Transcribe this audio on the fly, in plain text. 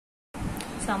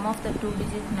sum of the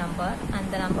two-digit number and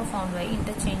the number found by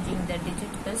interchanging the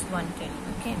digit is 110.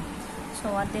 Okay,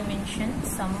 so what they mentioned,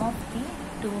 sum of the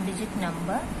two-digit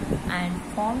number and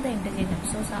form the interchange number.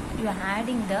 So you are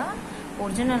adding the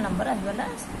original number as well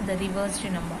as the reversed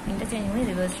number, interchanging the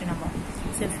reversed number.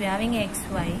 So if you are having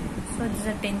xy, so this is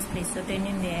a tens place, so 10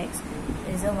 into x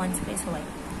is a ones place y.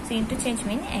 So interchange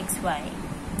means xy,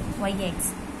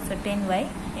 yx, so 10y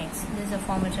x. This is the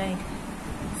format, right?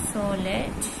 So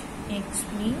let x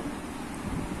be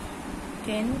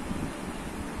 10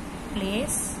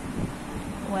 place,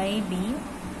 y be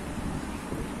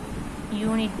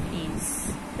unit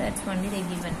place. That's only they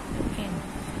given. Okay,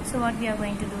 so what we are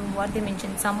going to do, what they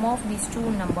mentioned, sum of these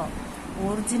two number,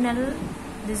 original,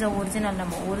 this is a original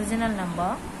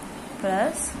number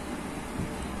plus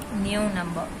new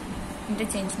number,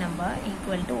 interchange number,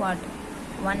 equal to what?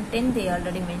 110 they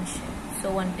already mentioned.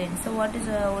 So 110. So what is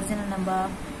the original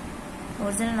number?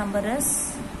 Original number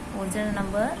is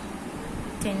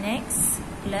 10x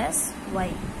plus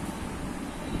y.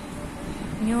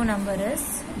 New number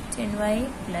is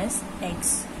 10y plus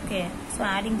x. Okay, so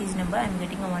adding this number I am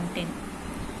getting a 110.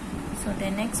 So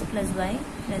 10x plus y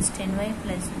plus 10y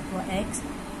plus x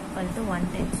equal to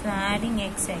 110. So adding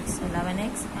x, so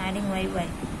 11x, adding y,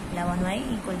 11y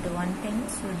equal to 110.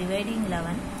 So dividing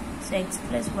 11, so x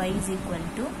plus y is equal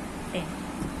to 10.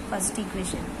 First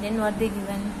equation. Then what they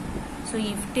given? So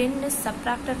if 10 is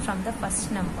subtracted from the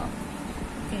first number,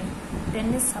 okay,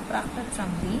 10 is subtracted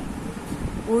from the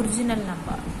original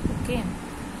number, okay,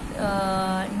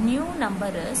 new number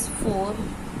is 4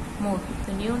 more.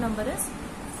 The new number is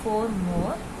 4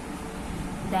 more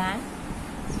than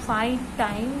 5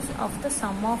 times of the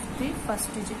sum of the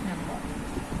first digit number.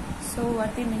 So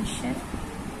what they mention?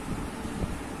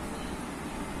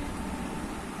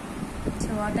 So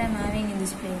what I am having in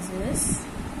this place is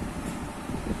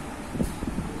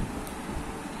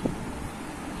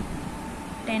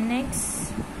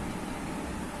 10x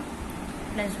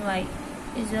plus y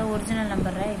is the original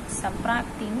number, right?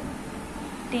 Subtracting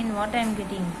 10, what I am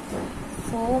getting?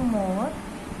 4 more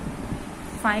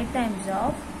 5 times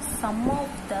of sum of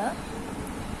the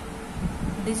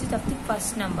digit of the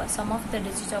first number. Sum of the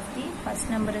digit of the first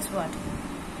number is what?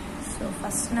 So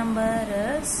first number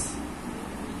is,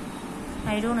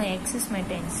 I don't know, x is my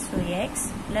tens. So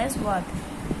x plus what?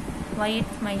 Y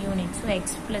is my unit. So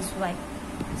x plus y.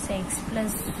 So x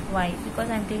plus y. Because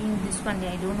I am taking this one,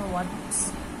 I don't know what.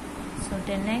 So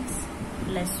 10x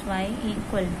plus y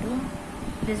equal to,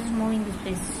 this is moving this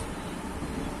place,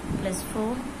 plus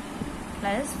 4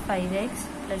 plus 5x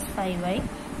plus 5y.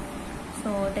 So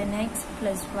 10x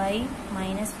plus y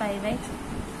minus 5x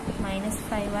minus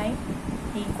 5y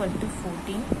equal to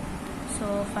 14.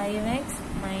 So 5x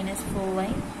minus 4y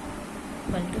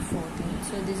equal to 14.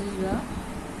 So this is your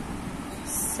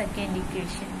second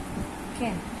equation.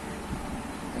 Okay.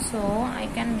 So I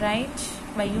can write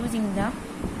by using the,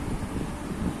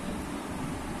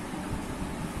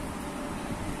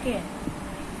 okay,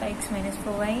 5x minus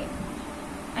 4y,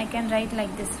 I can write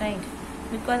like this, right?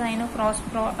 Because I know cross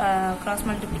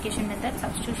multiplication method,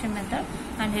 substitution method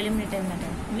and eliminator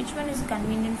method. Which one is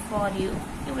convenient for you,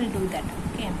 you will do that.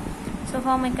 Okay. So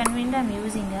for my convenience I am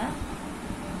using a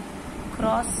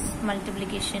cross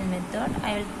multiplication method.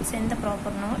 I will send the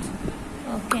proper notes.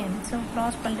 Okay. So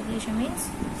cross multiplication means,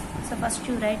 so first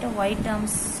you write a y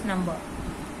terms number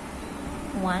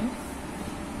 1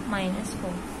 minus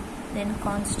 4, then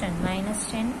constant minus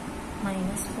 10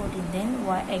 minus 14, then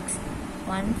y x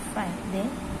 1 5, then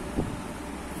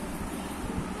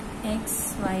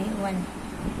x y 1.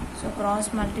 So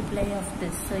cross multiply of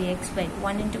this. So x by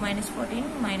 1 into minus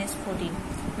 14 minus 14,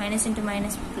 minus into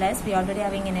minus plus, we already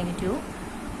having a negative,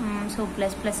 so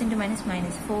plus into minus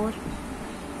minus 4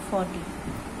 40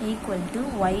 equal to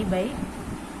y by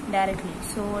directly.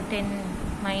 So 10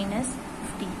 minus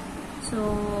 50.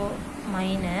 So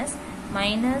minus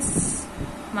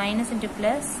into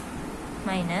plus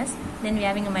minus, then we are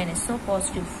having a minus, so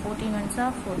positive. 14 ones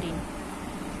are 14.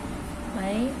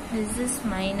 By this is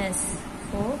minus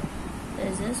 4,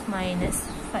 this is minus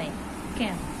 5.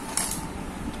 Okay.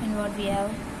 And what we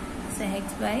have? So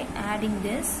x by adding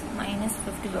this minus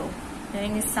 54.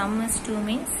 Doing the sum is 2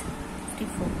 means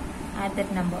 54. Add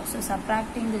that number. So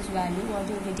subtracting this value, what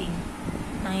you are getting?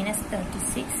 Minus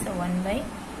 36. So 1 by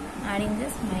adding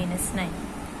this minus 9.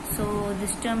 So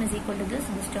this term is equal to this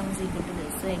term is equal to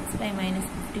this. So x by minus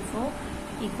 54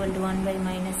 equal to 1 by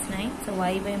minus 9. So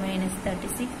y by minus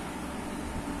 36,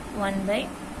 1 by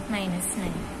minus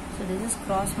 9. So this is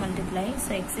cross multiply.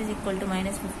 So x is equal to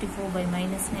minus 54 by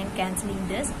minus 9, cancelling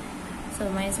this. So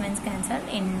minus minus cancel.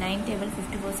 In 9 table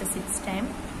 54 is a 6 time.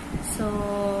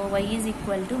 So y is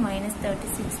equal to minus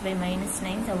 36 by minus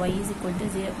 9. So y is equal to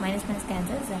 0. Minus minus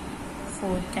cancels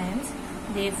 4 times.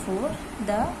 Therefore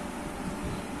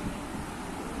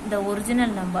the original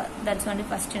number, that's only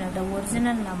first the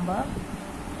original number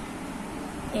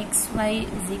xy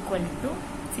is equal to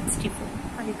 64.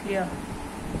 Are you clear?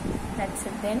 That's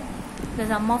it. Then the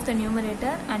sum of the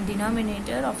numerator and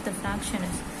denominator of the fraction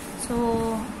is,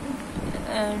 so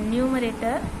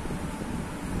numerator,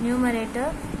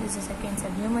 this is the second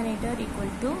step, numerator equal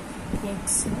to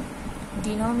x,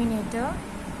 denominator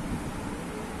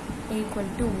equal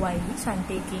to y. So I'm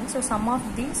taking, so sum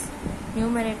of this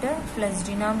numerator plus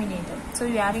denominator, so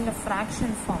you are having a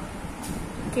fraction form.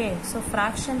 Okay, so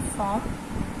fraction form,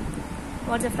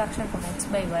 what's the fraction form? X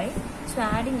by y. So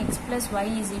adding x plus y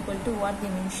is equal to what they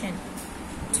mentioned,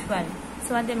 12.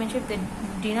 So what they mentioned, the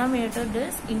denominator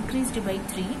is increased by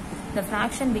 3, the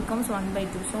fraction becomes 1 by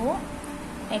 2. So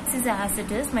x is as it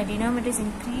is, my denominator is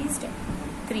increased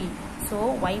 3.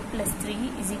 So y plus 3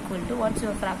 is equal to, what's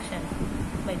your fraction?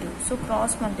 By 2. So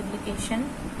cross multiplication.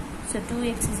 So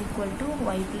 2x is equal to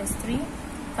y plus 3.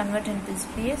 Convert into this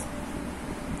place.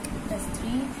 Plus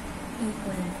 3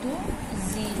 equal to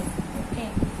 0. Okay.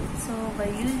 So by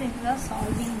using the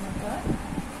solving method,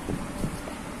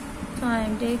 so I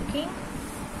am taking,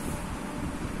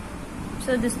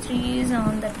 so this 3 is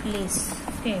on that place.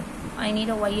 Okay. I need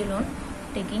a y alone.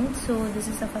 Taking, so this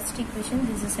is the first equation,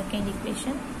 this is the second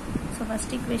equation. So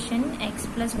first equation, x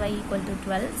plus y equal to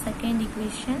 12. Second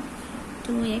equation,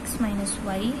 2x minus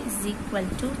y is equal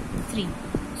to 3.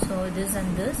 So this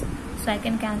and this, so I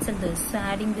can cancel this. So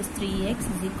adding this 3x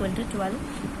is equal to 12.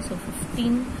 So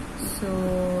 15.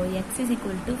 So x is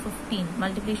equal to 15.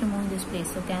 Multiplication move in this place.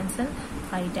 So cancel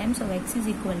 5 times. So x is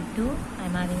equal to, I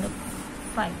am adding a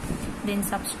 5. Then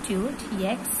substitute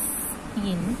x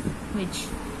in which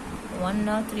 1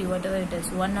 or 3, whatever it is,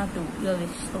 1 or 2, your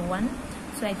wish. So 1.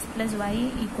 So x plus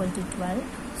y equal to 12.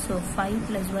 So 5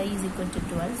 plus y is equal to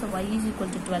 12. So y is equal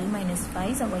to 12 minus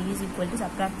 5. So y is equal to,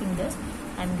 subtracting this,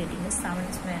 I am getting the 7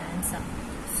 is my answer.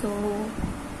 So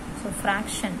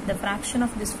fraction, the fraction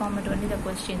of this format only the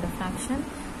question, the fraction.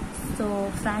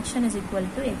 So fraction is equal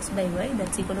to x by y,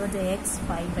 that's equal to the x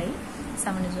 5 by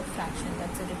 7 is a fraction.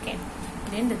 That's it. Okay.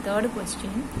 Then the third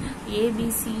question,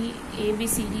 ABCD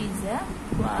is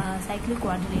a cyclic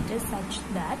quadrilateral such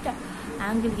that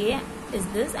angle A is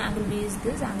this, angle B is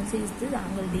this, angle C is this,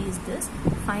 angle D is this.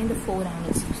 Find the 4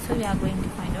 angles. So we are going to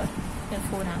find out the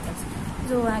 4 angles.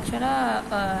 So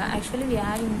actually we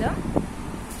are in the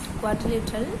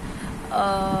quadrilateral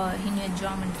in your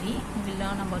geometry. We will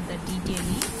learn about the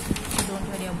detailing. So don't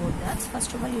worry about that.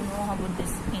 First of all, you know about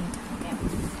this hint. Okay.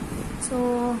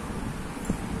 So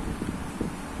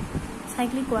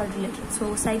cyclic quadrilateral.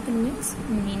 So cycle means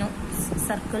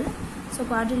circle. So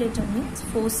quadrilateral means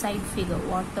 4-side figure.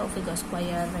 Whatever figure,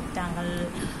 square, rectangle,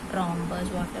 rhombus,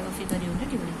 whatever figure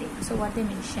unit you will take. So what they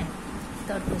mention,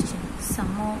 third question,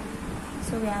 sum of,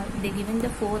 so they given the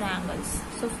 4 angles.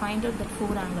 So find out the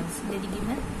 4 angles. They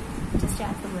given just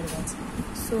afterwards.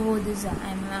 So this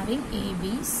I am having A,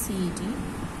 B, C, D.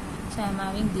 So I am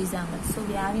having these angles. So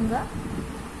we are having a,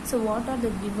 so what are the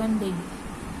given they?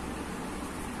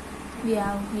 We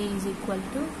have A is equal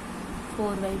to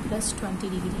 4y plus 20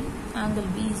 degree. Angle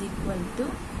B is equal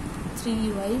to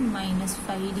 3y minus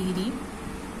 5 degree.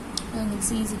 Angle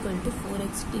C is equal to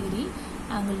 4x degree.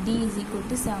 Angle D is equal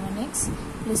to 7x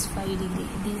plus 5 degree.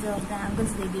 These are the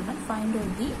angles they given. Find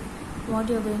out the, what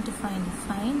you are going to find.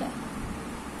 Find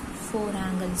 4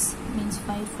 angles. Means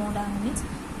 5 4 angles means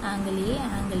angle A,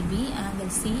 angle B, angle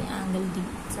C, angle D.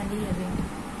 So you are going to.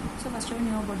 So first of all, you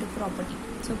know about the property.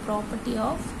 So property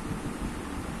of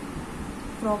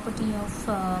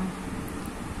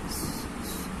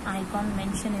I can't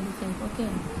mention anything. Okay,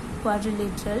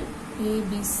 quadrilateral A,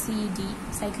 B, C, D,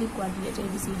 cyclic quadrilateral A,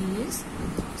 B, C, D is,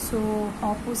 so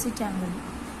opposite angle,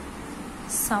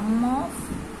 sum of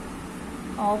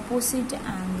opposite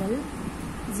angle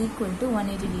is equal to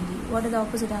 180 degree. What is the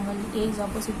opposite angle? A is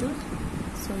opposite to,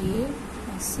 so A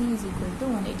plus C is equal to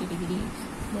 180 degree.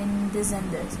 Then this and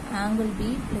this, angle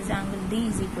B plus angle D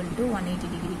is equal to 180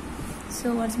 degree.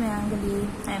 So what's my angle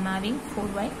A? I am having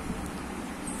 4y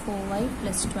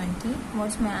plus 20.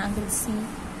 What's my angle C?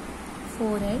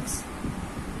 4x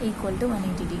equal to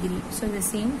 180 degree. So the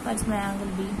same. What's my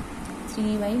angle B?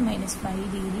 3y minus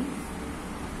 5 degree.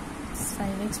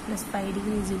 5x plus 5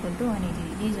 degree is equal to 180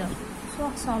 degree. These are,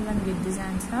 so solve and get this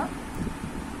answer.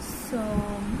 So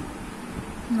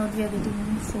now we are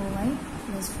getting 4y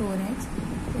plus 4x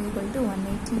is equal to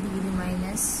 180 degree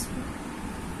minus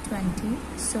 20.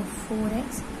 So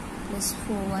 4x plus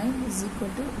 4y is equal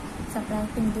to,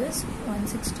 subtracting this,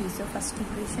 160. So first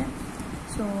equation,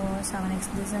 so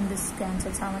 7x, this and this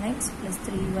cancel, 7x plus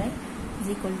 3y is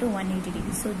equal to 180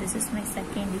 degrees. So this is my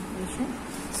second equation.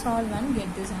 Solve and get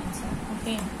this answer.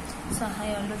 Okay, so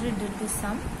I already did this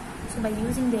sum. So by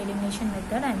using the elimination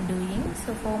method I am doing.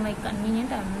 So for my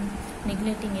convenient I am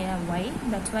neglecting a y,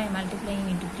 that's why I am multiplying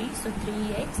into 3. So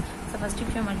 3x, so first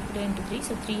equation multiply into 3,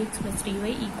 so 3x plus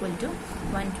 3y equal to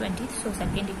 120. So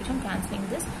second equation cancelling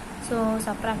this, so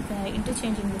subtract,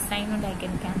 interchanging the sign and I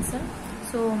can cancel.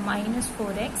 So minus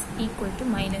 4x equal to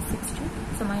minus 60.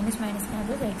 So minus minus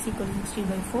cancels, x equal to 60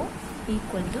 by 4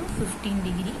 equal to 15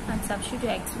 degree, and substitute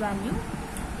x value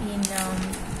in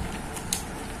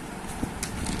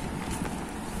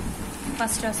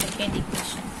first or second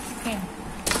equation. Okay,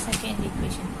 second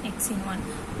equation, x in 1.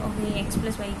 Okay, x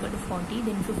plus y equal to 40,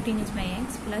 then 15 is my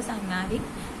x, plus I am adding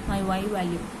my y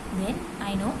value. Then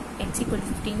I know x equal to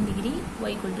 15 degree, y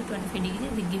equal to 25 degree.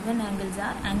 The given angles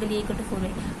are angle A equal to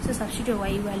 4y. So substitute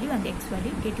y value and x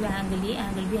value, get your angle A,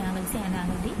 angle B, angle C and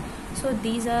angle D. So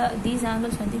these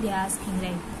angles only they are asking,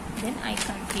 right? Then I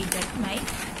complete that,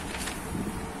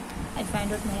 I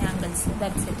find out my angles.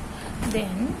 That's it.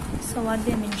 Then, so what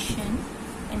they mention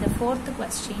in the fourth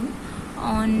question,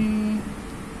 on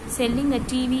selling a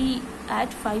TV at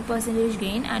 5%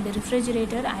 gain and a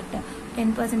refrigerator at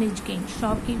 10% gain,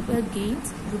 shopkeeper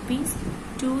gains rupees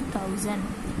 2000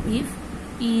 if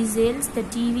he sells the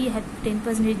TV at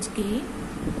 10% gain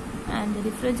and the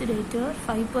refrigerator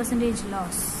 5%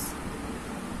 loss.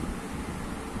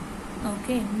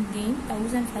 Okay, gain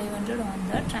 1500 on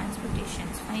the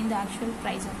transportations. Find the actual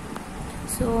price of it.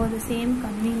 So the same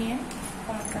convenient,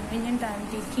 for my convenient I am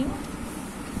taking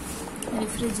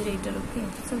refrigerator. Okay,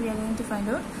 so we are going to find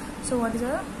out, so what is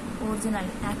the original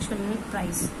actual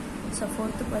price. So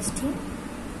fourth question,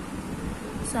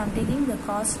 so I am taking the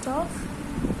cost of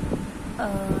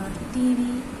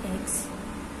TV X,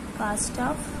 cost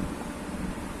of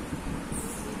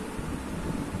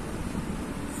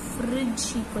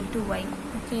fridge equal to y.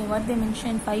 Okay, what they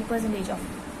mentioned, 5% of,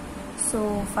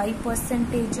 so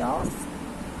 5% of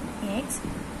x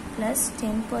plus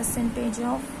 10%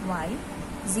 of y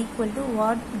is equal to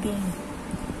what gain?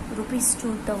 Rupees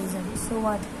 2000. So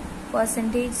what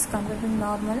percentage is converted to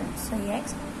normal, so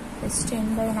x is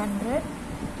 10 by 100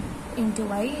 into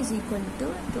y is equal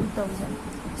to 2000.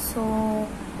 So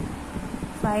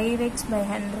 5x by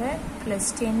 100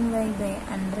 plus 10y by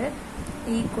 100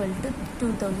 equal to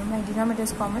 2000. My denominator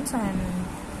is common, so I am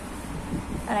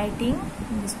writing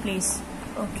in this place.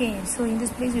 Okay, so in this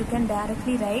place you can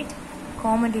directly write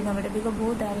common denominator because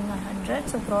both are having 100,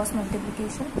 so cross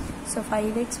multiplication. So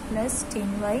 5x plus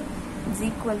 10y is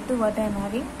equal to what I am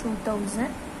having,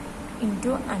 2000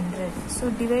 into 100. So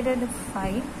divided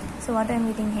 5, so what I am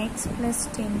getting, x plus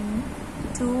 10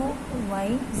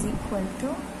 2y is equal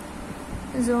to,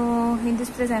 so in this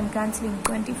place I am cancelling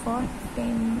 24,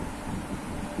 10,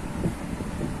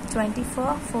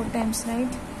 24, 4 times,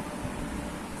 right,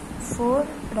 4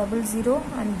 00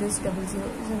 and this 00,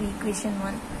 so equation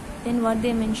 1. Then what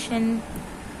they mention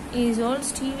is all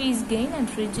TV is gain and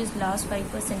fridge is loss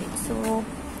 5%. So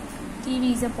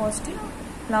TV is a positive,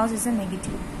 loss is a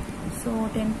negative. So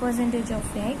 10%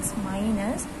 of x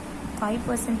minus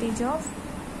 5% of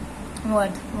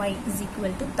what, y is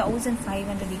equal to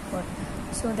 1500 equal.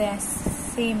 So they are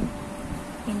same,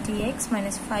 into x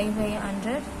minus 5 by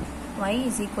 100, y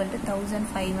is equal to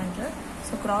 1500.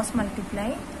 So cross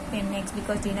multiply 10x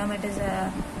because denominator is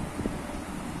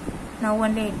now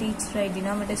only I teach, right,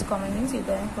 denominator is common means you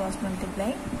can cross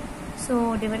multiply.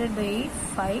 So divided by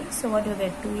 5, so what you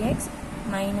get, 2x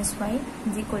minus y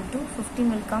is equal to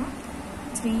 15 will come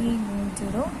 3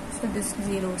 0, so this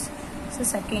zeros. So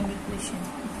second equation.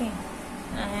 Okay,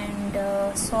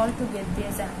 and solve to get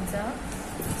this answer.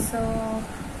 So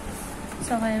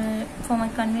for my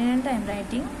convenient I am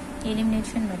writing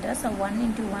elimination method. So 1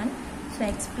 into 1, so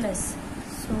x plus,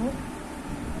 so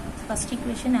first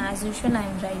equation as usual I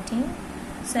am writing.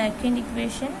 Second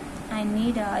equation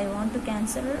I want to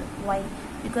cancel y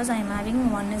because I am having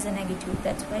 1 as a negative,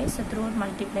 that's why. So throughout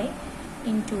multiply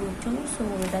into 2, so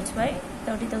that's why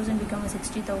 30,000 becomes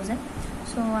 60,000.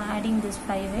 So adding this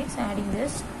 5x, adding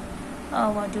this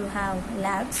what you have,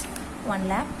 lakhs, 1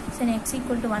 lakh. So x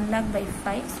equal to 1 lakh by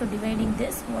 5, so dividing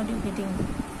this, what you getting,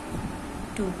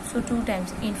 2. So 2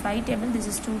 times in 5 table, this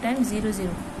is 2 times 0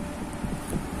 0.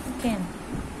 Okay,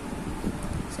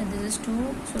 so this is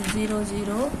 2, so 0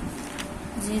 0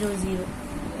 0 0.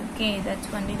 Okay,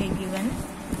 that's only they given,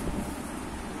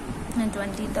 and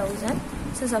 20,000.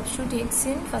 So substitute x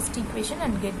in first equation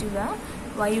and get to the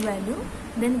y value.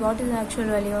 Then what is the actual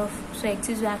value of, so x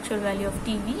is the actual value of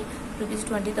TV, rupees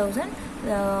 20,000.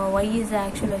 Y is the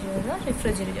actual value of the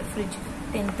refrigerator, fridge,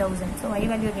 10,000. So y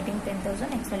value getting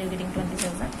 10,000, x value getting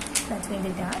 20,000. That's why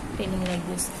they are telling like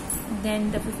this.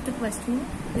 Then the fifth question,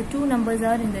 the two numbers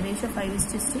are in the ratio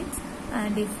 5:6,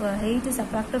 and if 8 is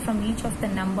subtracted from each of the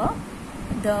number,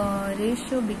 the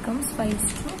ratio becomes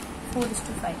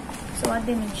 5:4:5. So what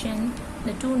they mention,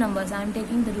 the two numbers, I am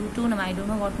taking the two number, I don't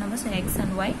know what numbers, so x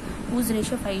and y, whose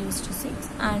ratio 5:6,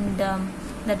 and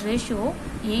that ratio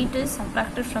 8 is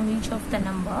subtracted from each of the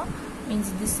number,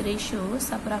 means this ratio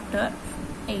subtracted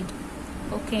 8.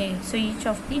 Okay, so each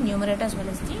of the numerator as well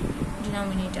as the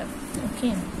denominator.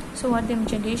 Okay, so what they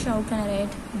mentioned, ratio, how can I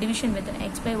write? Division method,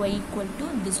 x by y equal to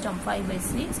this term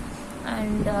 5/6,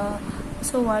 and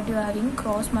so what you are having,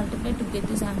 cross multiply to get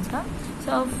this answer.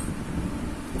 So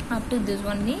up to this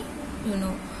only you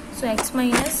know. So x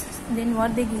minus, then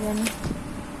what they given,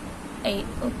 8.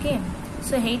 Okay,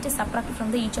 so 8 is subtracted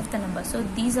from the each of the number. So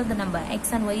these are the number,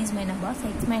 x and y is my number, so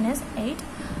x minus 8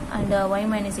 and y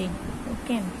minus 8.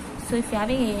 Okay, so if you are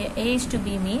having a is to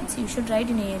b, means you should write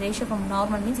in a ratio from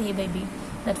normal, means a by b.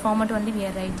 That format only we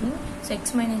are writing. So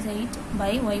x minus 8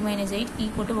 by y minus 8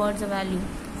 equal to what's the value,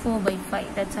 4/5.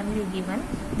 That's only given.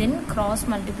 Then cross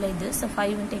multiply this. So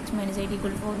 5 into x minus 8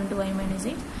 equal to 4 into y minus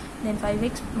 8. Then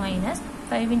 5x minus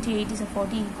 5 into 8 is a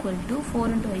 40 equal to 4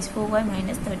 into y is 4y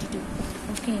minus 32.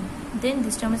 Okay, then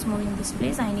this term is moving this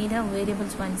place. I need a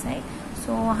variables one side.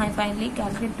 So I finally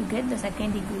calculate to get the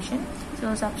second equation.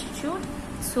 So substitute.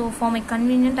 So for my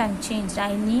convenient, I am changed.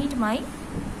 I need my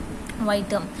y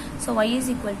term. So y is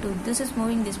equal to, this is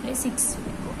moving this place,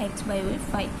 6x by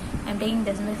 5. I am taking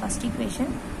this as my first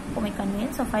equation for my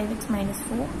convenience. So 5x minus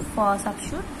 4 for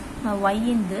substitute my y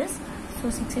in this. So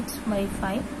 6x by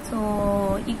 5. So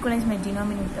equalize my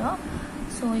denominator.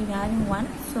 So we are having 1.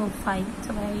 So 5.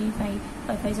 So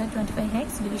 5 is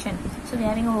 25x division. So we are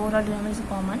having a overall denominator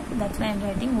common. That's why I am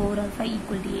writing overall 5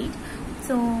 equal to 8.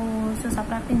 So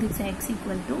subtracting this x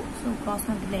equal to, so cross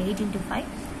multiply 8 into 5.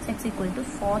 So x equal to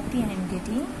 40 I am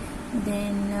getting.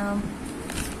 Then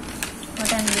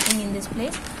what I am getting in this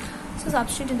place. So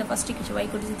substitute in the first equation, y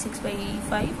equal to 6x by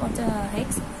 5. What's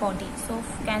x? 40. So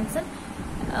cancel.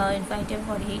 In 5 times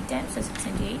 48 times, so 6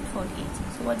 into 8, 48.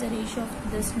 So what's the ratio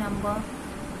of this number?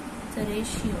 The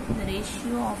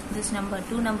ratio of this number,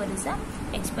 two number is a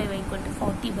x by y equal to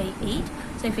 40 by 8.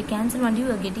 So if you cancel one, you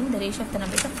are getting the ratio of the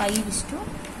number is a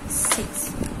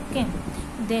 5:6. Okay.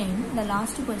 Then the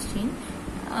last question,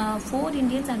 4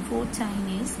 Indians and 4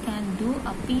 Chinese can do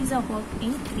a piece of work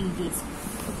in 3 days.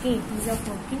 Okay, piece of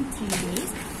work in 3 days,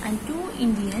 and 2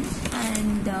 Indians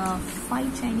and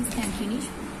 5 Chinese can finish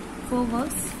 4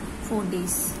 works 4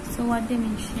 days. So what they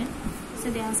mention, so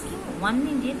they are asking 1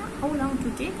 Indian how long to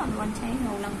take and 1 Chinese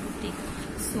how long to take.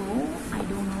 So I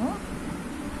don't know.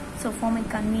 So for my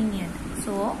convenient,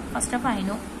 so first of all I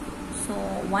know. So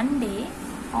 1 day,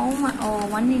 how much, or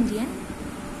 1 Indian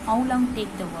how long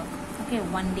take the work. Okay,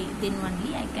 1 day, then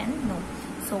only I can know.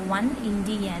 So 1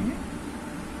 Indian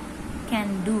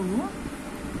can do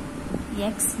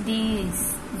x days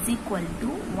is equal to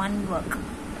 1 work.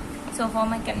 So for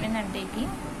my convenience, I am taking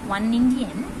 1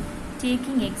 Indian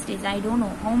taking x days. I don't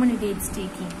know how many days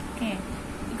taking. Okay,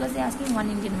 because they are asking 1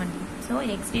 Indian only. So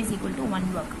x days equal to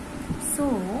 1 work. So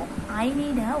I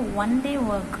need a 1 day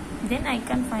work. Then I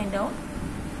can find out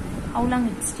how long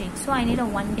it takes. So I need a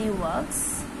 1 day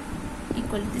works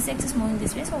equal to this x is moving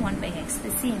this way. So 1 by x,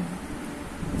 the same.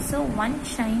 So 1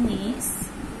 Chinese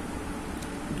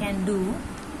can do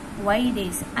y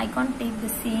days. I can't take the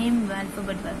same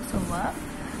alphabet work. So work.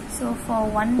 So for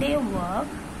 1 day work,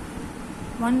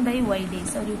 1 by y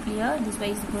days. So you clear, this y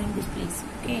is going this place.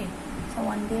 Okay. So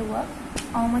 1 day work,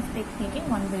 how much they taking?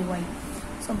 1 by y.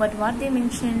 So but what they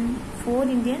mention, 4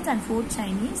 Indians and 4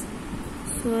 Chinese.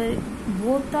 So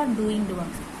both are doing the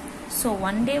work. So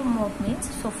 1 day work means,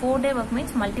 so 4 day work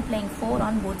means multiplying 4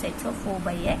 on both sides. So 4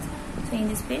 by x. So in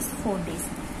this place 4 days.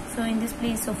 So in this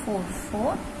place, so 4.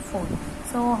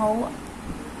 So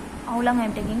how long I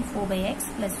am taking? 4 by x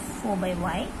plus 4 by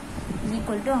y is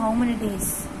equal to how many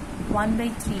days? 1 by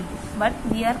 3. But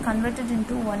we are converted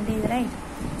into 1 day, right?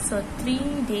 So 3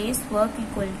 days work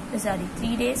equal,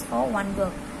 3 days for 1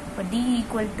 work. But d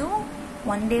equal to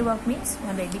 1 day work means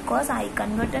 1 by, because I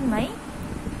converted my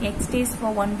x days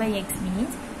for 1 by x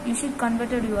means you should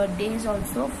convert your days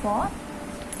also for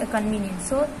the convenience.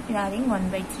 So you are having 1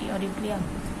 by 3. Are you clear?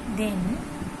 Then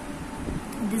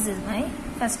this is my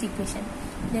first equation.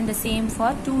 Then the same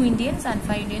for 2 Indians and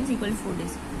 5 Indians equal to 4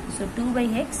 days. So 2 by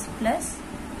x plus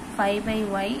 5 by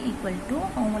y equal to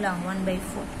how long? 1 by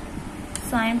 4.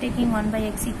 So I am taking 1 by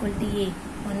x equal to a.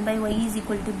 1 by y is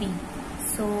equal to b.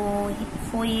 So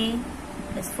 4a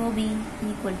plus 4b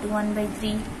equal to 1 by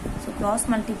 3. So cross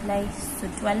multiply. So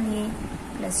 12a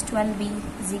plus 12b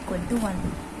is equal to 1.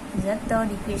 This is the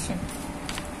third equation.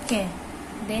 Okay.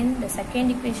 Then the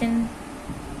second equation,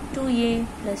 2a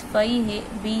plus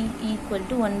 5b equal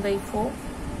to 1 by 4.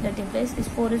 That implies this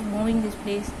 4 is moving this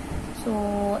place. So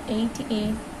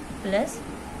 8a plus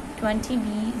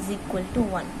 20b is equal to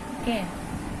 1. Okay.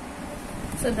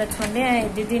 So that's one day I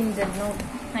did in the note.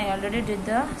 I already did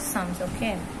the sums.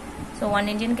 Okay. So one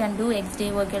Indian can do x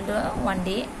day work equal to 1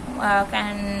 day.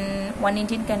 One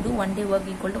Indian can do 1 day work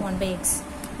equal to 1 by x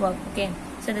work. Okay.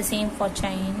 So the same for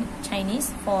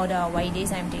Chinese. For the y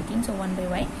days I am taking. So 1 by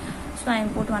y. So I am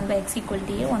put 1 by x equal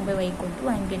to a, 1 by y equal to.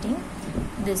 I am getting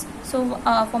this. So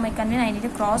for my convenience I need a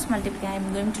cross multiplication. I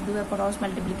am going to do a cross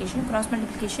multiplication. Cross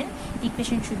multiplication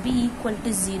equation should be equal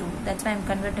to 0. That's why I am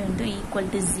converting into equal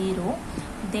to 0.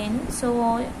 Then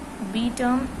so b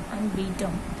term and b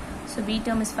term. So b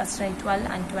term is first, right? 12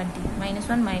 and 20. Minus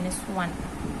 1 minus 1.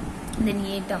 Then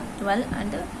a term 12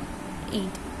 and 8.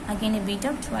 Again a b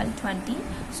term 12 20.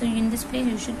 So in this place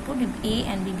you should put a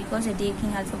and b because you're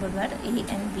taking alphabet word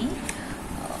a and b.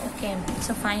 Okay.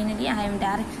 So finally I am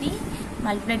directly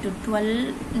multiplied to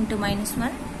 12 into minus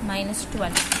 1 minus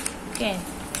 12. Okay.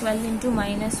 12 into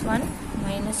minus 1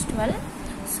 minus 12.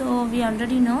 So we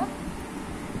already know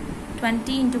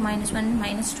 20 into minus 1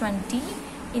 minus 20.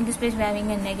 In this place we are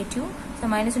having a negative. So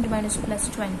minus into minus plus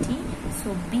 20.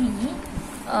 So b.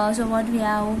 So what we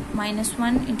have, minus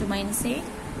 1 into minus 8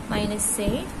 minus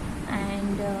 8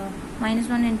 and minus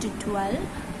 1 into 12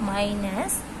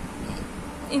 minus,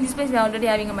 in this place we are already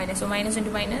having a minus, so minus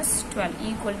into minus 12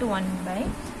 equal to 1 by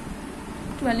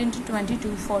 12 into 20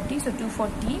 240. So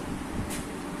 240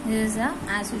 this is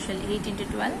as usual 8 into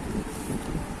 12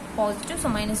 positive. So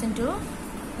minus into,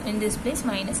 in this place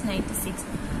minus 96.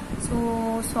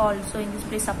 So solve. So in this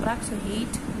place subtract. So 8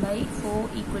 by 4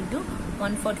 equal to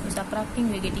 144. Subtracting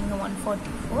we are getting a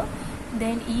 144.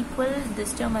 Then equal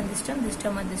this term and this term, this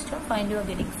term and this term. Finally you are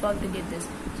getting solve to get this.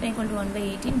 So equal to 1 by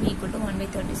 18, b equal to 1 by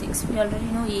 36. We already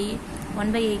know a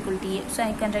 1 by a equal to a. So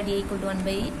I can write a equal to 1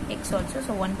 by x also.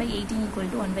 So 1 by 18 equal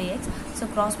to 1 by x. So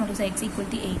cross multiply x equal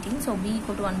to 18. So b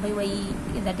equal to 1 by y,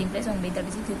 that implies 1 by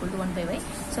 36 equal to 1 by y.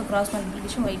 So cross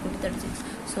multiplication y equal to 36.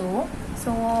 So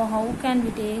how can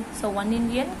we take? So one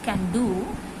Indian can do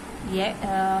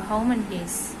how many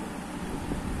days?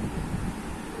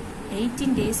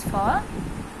 18 days for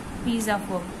piece of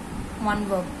work, one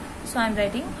work. So I am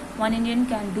writing one Indian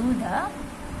can do the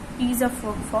piece of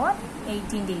work for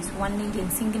 18 days. One Indian,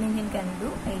 single Indian can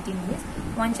do 18 days.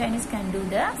 One Chinese can do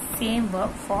the same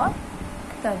work for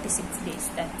 36 days.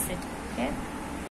 That's it. Okay.